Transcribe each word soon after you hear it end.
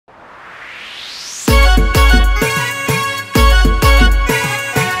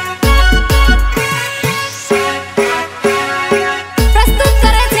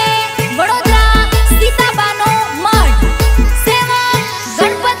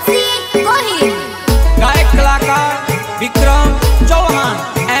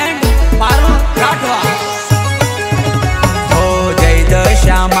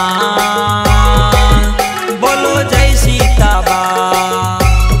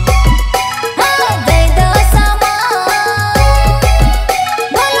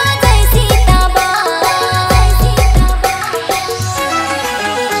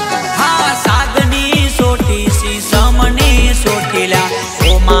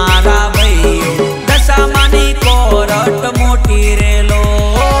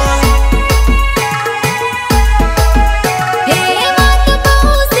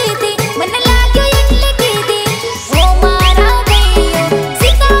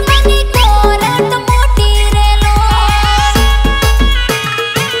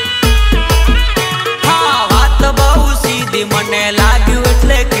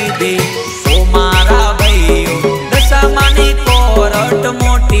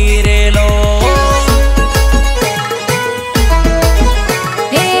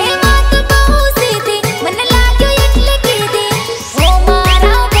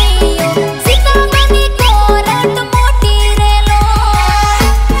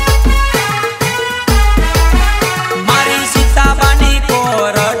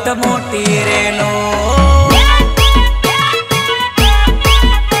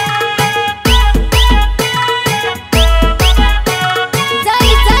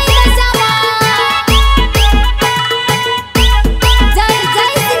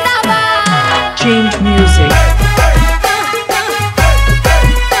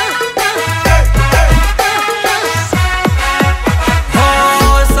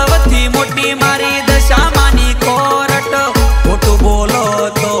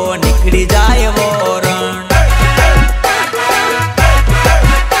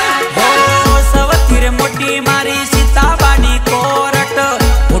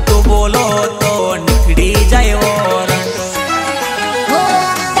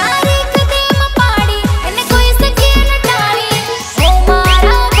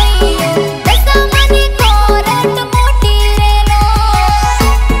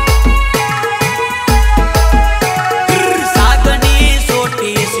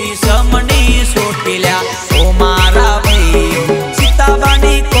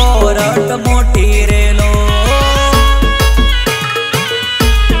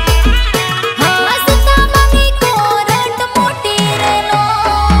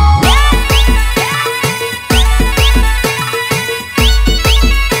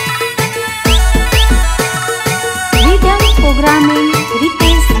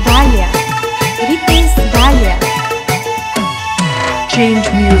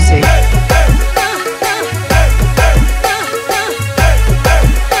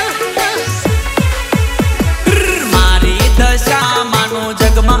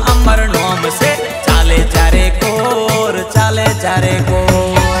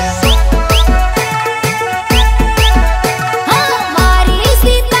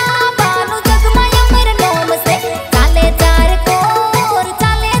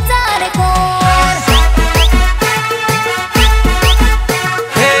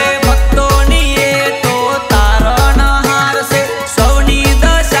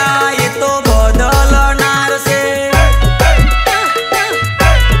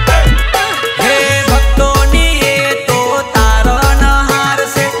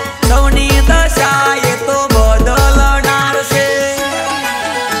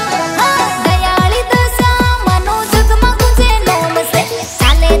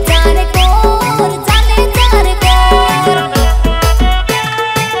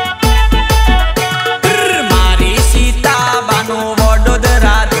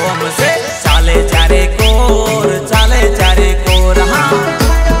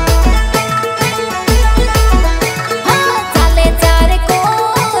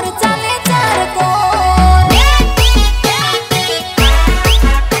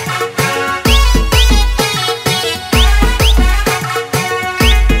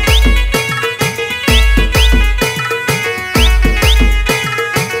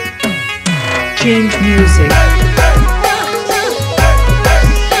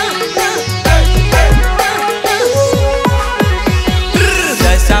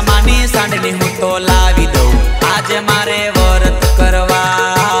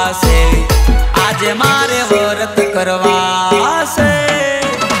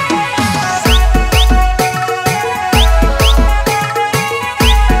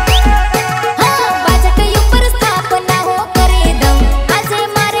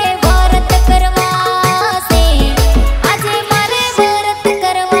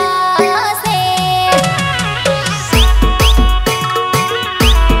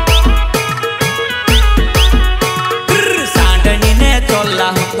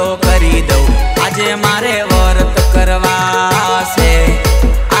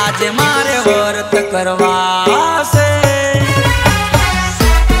करवा से।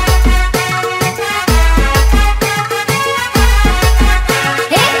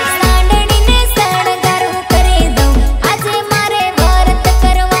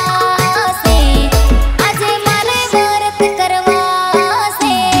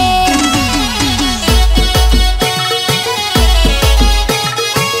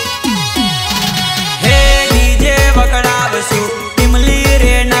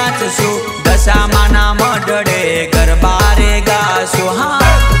 दशामा ना मडड़े गरबा रे गासो हाँ,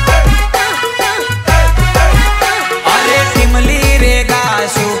 अरे टिमली रे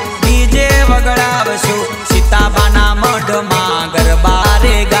गासो डीजे वगड़ावसो सीताबाना मड मां गरबा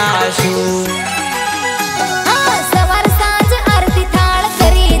रे गासो। सवार सांज आरती थाळ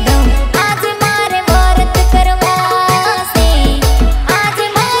करी दम आज मारे व्रत करवा से, आज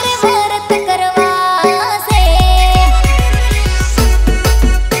मारे व्रत करवा से।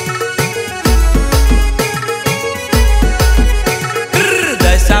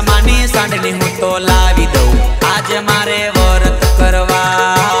 दशामानी सांडली हूँ तो लावी दऊ आज मारे व्रत करवा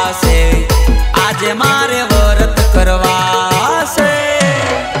से, आज मारे व्रत करवा से।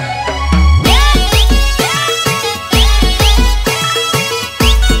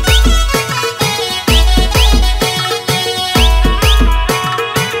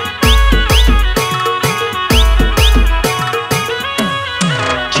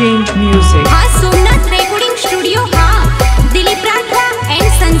 Change music. हाँ सोमनाथ रेकॉर्डिंग स्टूडियो हाँ, दिलीप राठवा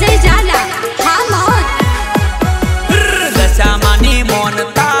एंड संजय जाला हाँ मौत।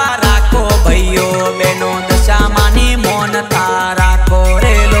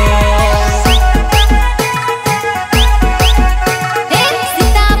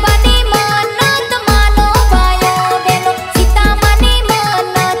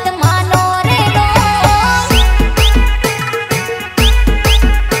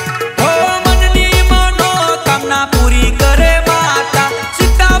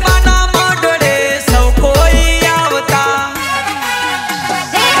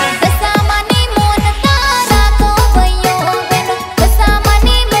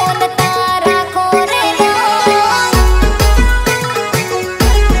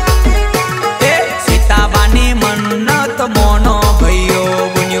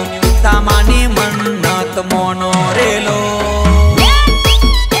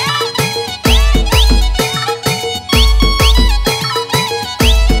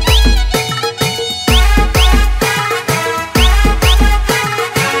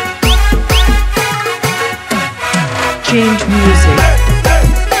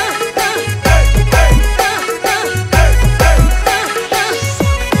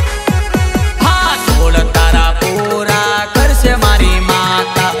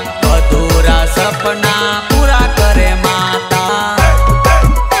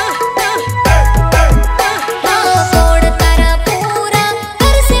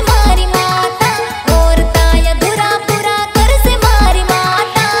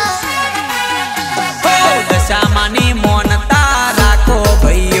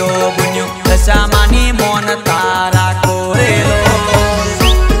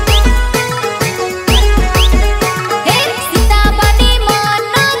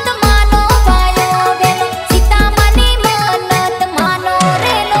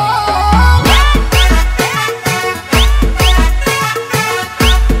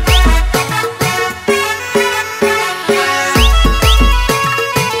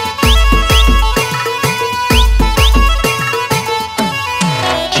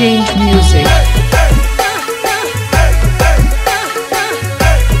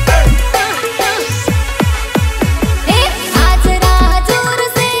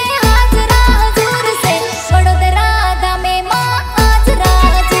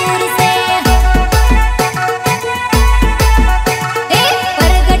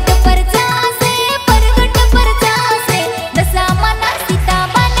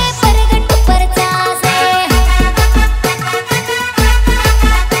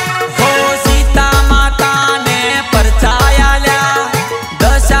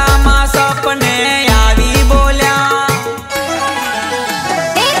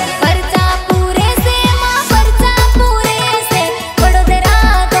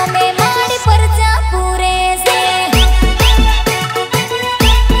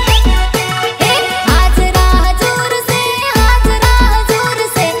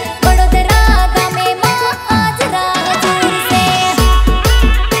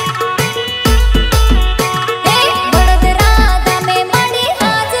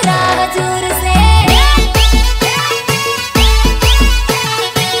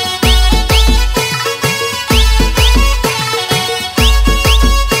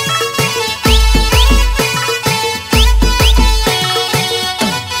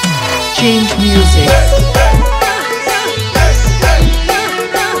 Change music.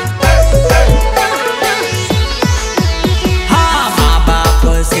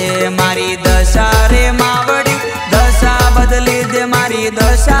 मारी दशा रे मावड़ी दशा बदली दे मारी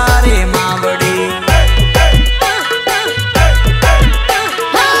दशा रे मावड़ी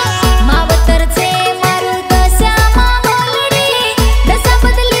मावतर छे मारू दशा मावलड़ी दशा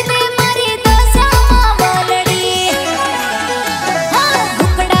बदली दे मारी दशा मावलड़ी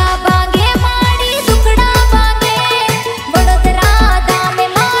दुखड़ा भागे मारी दुखड़ा भागे वडोदरा धामे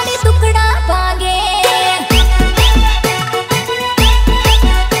मारी दुखड़ा भागे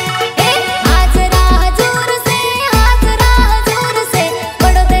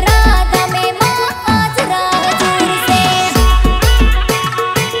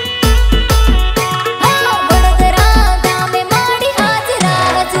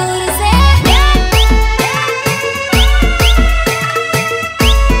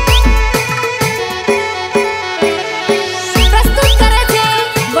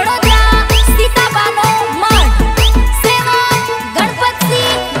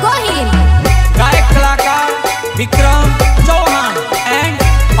विक्रम चौहान एंड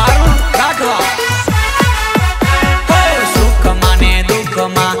पारुल राठवा सुख माने दुख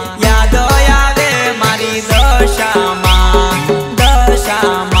मा याद आवे मारी दशामा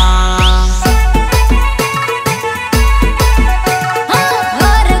दशामा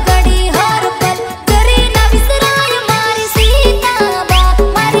हर घड़ी हर पल करे ना विसराय मारी सीताबा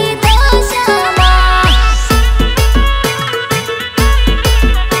मारी दशामा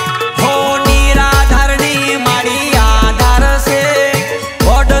हो निराधारणी मारी आधार से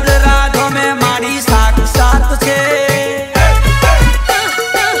वडोदरा धोमे मारी साक्षात छे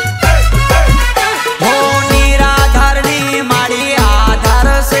हो निराधारणी मारी आधार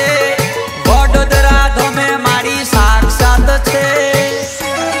से वडोदरा धोमे मारी साक्षात छे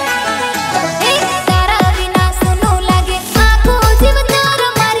तारा विना सुनु लागे आखो जीव तार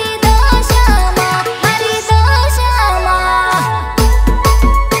मारी दशामा मारी दशामा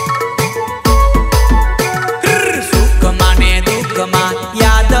सुख माने दुख मा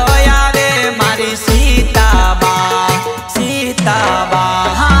याद आवे मारी सीताबा सीताबा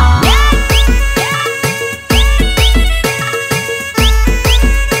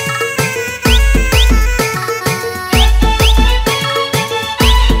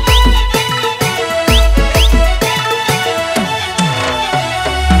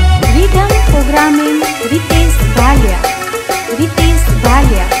Rhythm programming Ritesh Bhaliya. Ritesh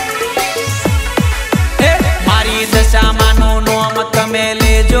Bhaliya. मारी दशामाનું નામ તમે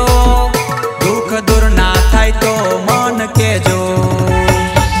લેજો દુઃખ દૂર ના થાય તો મન કેજો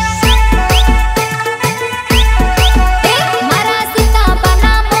मारा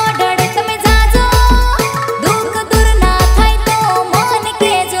सीताबाना मोडड़े तमे जाजो दुख दूर ना थाय तो मन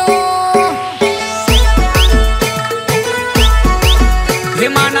केजो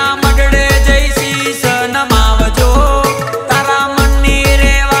હિમાના મડડે જઈસી સનમાવજો તારા મનની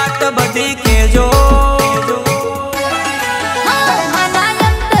રે વાત બધી કેજો माना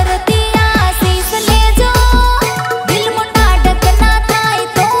अंतर दिया आशीष लेजो दिल मोटा डकना थाय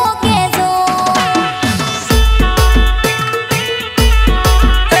तो केजो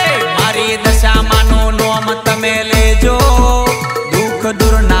મારી દશામાનું નામ તમે લેજો દુઃખ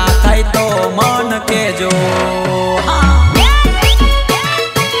દૂર ના થાય તો મન કેજો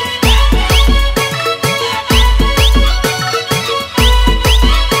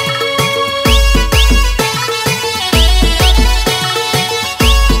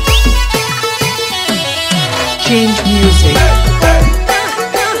Change music.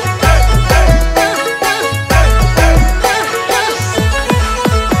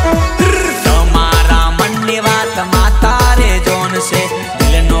 તમારા મનની વાત માતા રે જોન છે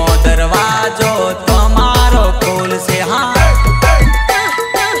દિલનો દરવાજો તમારો ખોલશે હા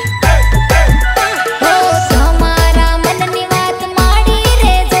हो तुम्हारा मननी बात माड़ी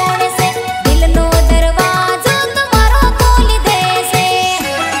रे जोड़ से दिलनो दरवाजो तुम्हारो खोली देसे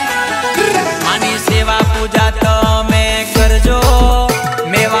આની સેવા પૂજા તમે કરજો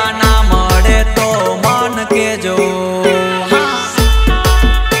મેવા ના મળે તો મન કેજો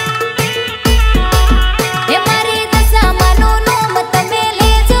हे मारी दशा मानो नोम तमे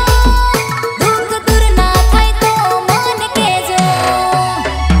लेजो दुख दूर ना थाय तो मन केजो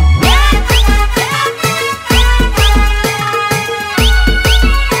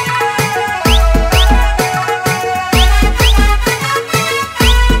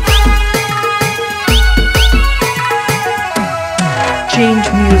Change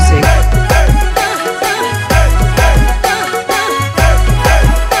music.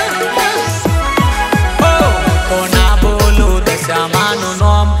 તો ના બોલું દશામાનું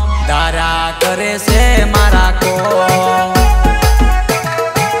નામ दारा करे से मारा को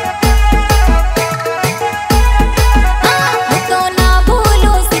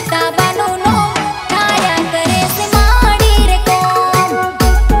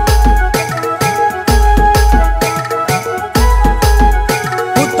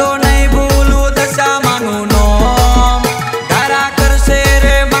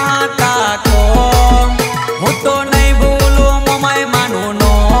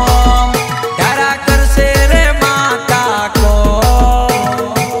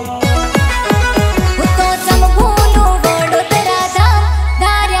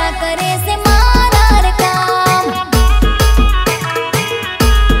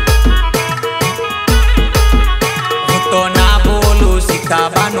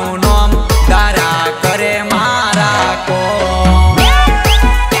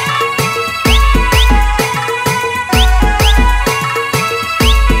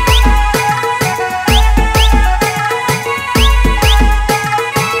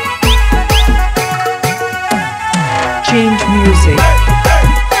Change music.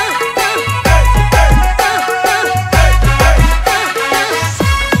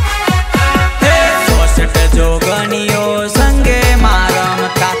 जोगणियो संगे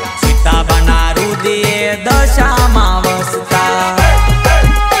मारमता सीता बना रुदिए दशामा वसता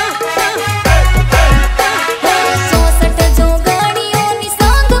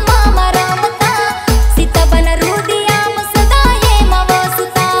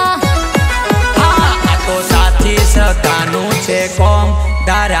कोम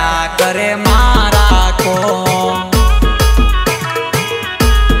दारा करे मारा को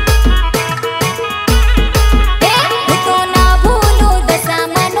तो ना भूलो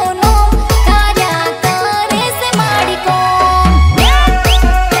दशामा नो नो दारा करे से माड़ी को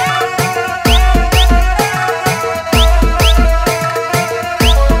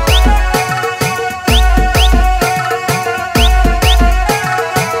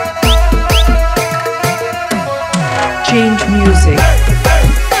Change music.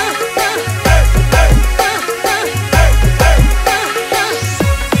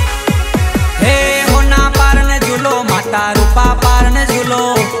 हे होना पारने झूलो माता रूपा पारने झूलो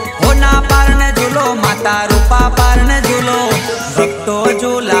होना पारने झूलो माता रूपा पारने झूलो भक्तो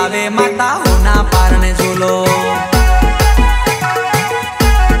झूलावे माता होना पारने झूलो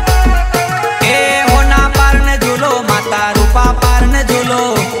होना पारने झूलो माता रूपा पारने झूलो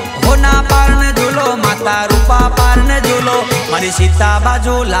होना पारने झूलो माता रूपा पारने झूलो मारी सीता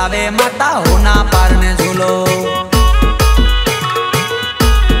बाजू लावे माता होना पारने झूलो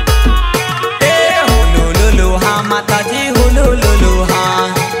हुलू लुलू हाँ माताजी हुलू लुलू हाँ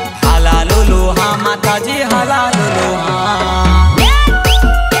हाला लुलू हाँ माताजी हाला लुलू हाँ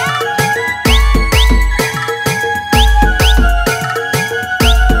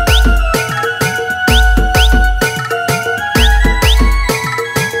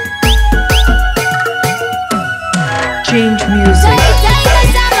Change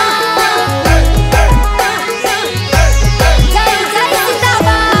music.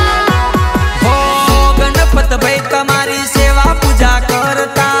 हो गणपत भाई तुम्हारी सेवा पूजा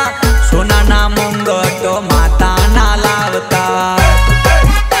करता सोना ना मुंगट माता ना लावता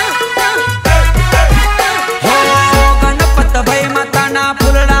हो गणपत भाई माता ना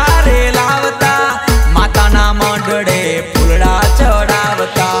फुलड़ा रे लावता माता ना मंडड़े फुलड़ा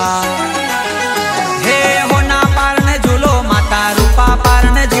चढ़ावता हे होना पारने झूलो माता रूपा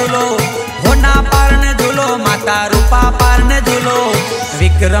पारने झूलो होना पारने झूलो माता रूपा पारने झूलो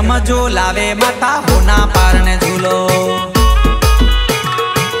विक्रम झूलावे माता होना पारने झूलो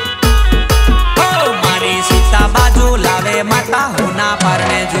ओ मारी सीता बाजू लावे माता होना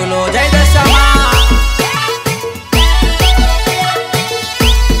पारने झूलो जय दशमा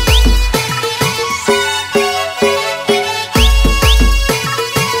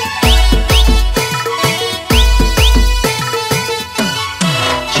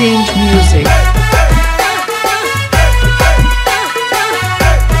Change music.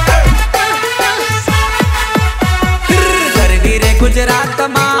 गरवी रे गुजरात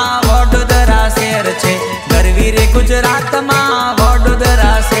में वडोदरा शहर छे गरवी रे गुजरात में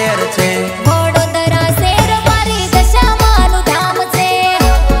वडोदरा शहर छे वडोदरा शहर मारी दशामानु धाम छे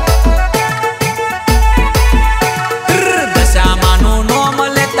दशामानु नोम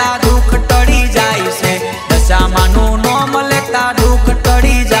लेता दुख टળી જાય છે દશામાનું નોમ લેતા દુખ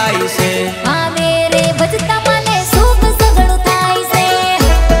ટળી જાય છે આવે રે ભજતા મને સુખ સગળું થાય છે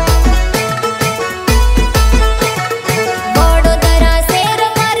વડોદરા શહેર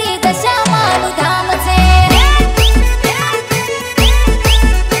મારી દશામાનું ધામ છે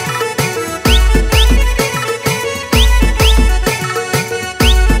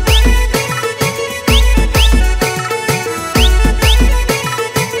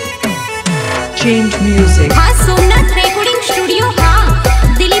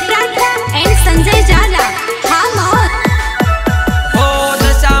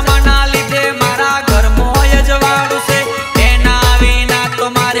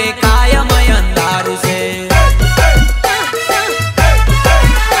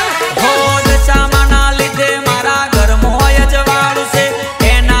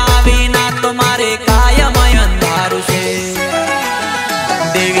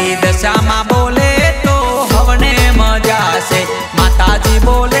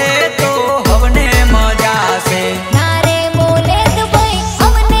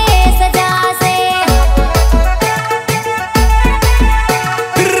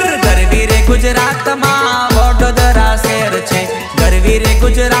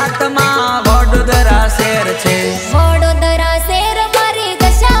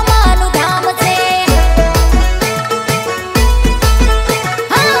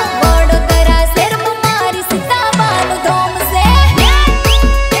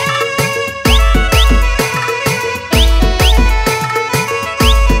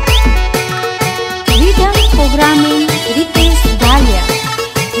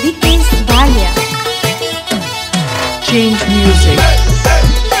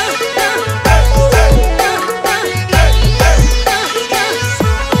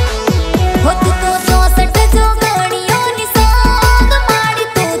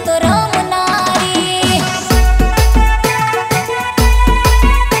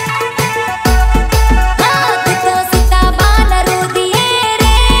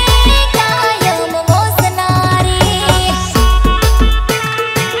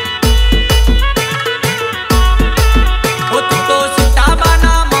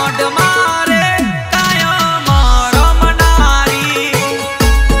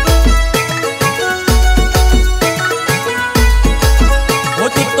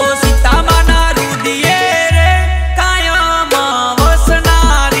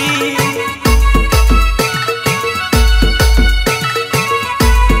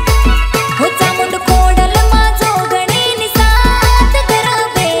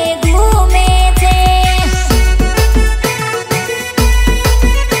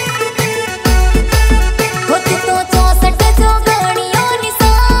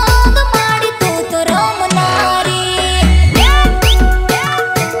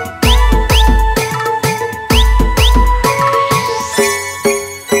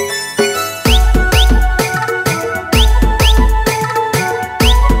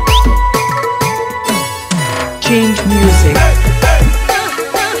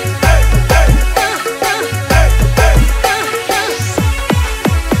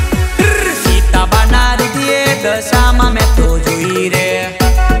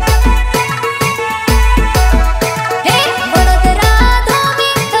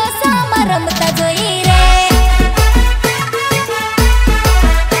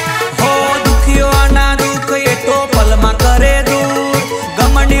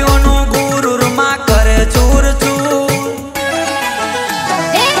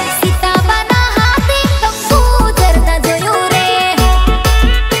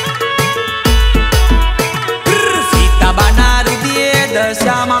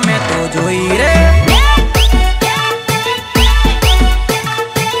मैं तो जोई रे।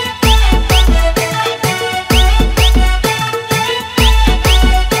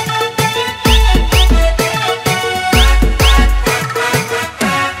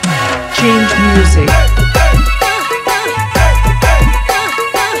 Change music.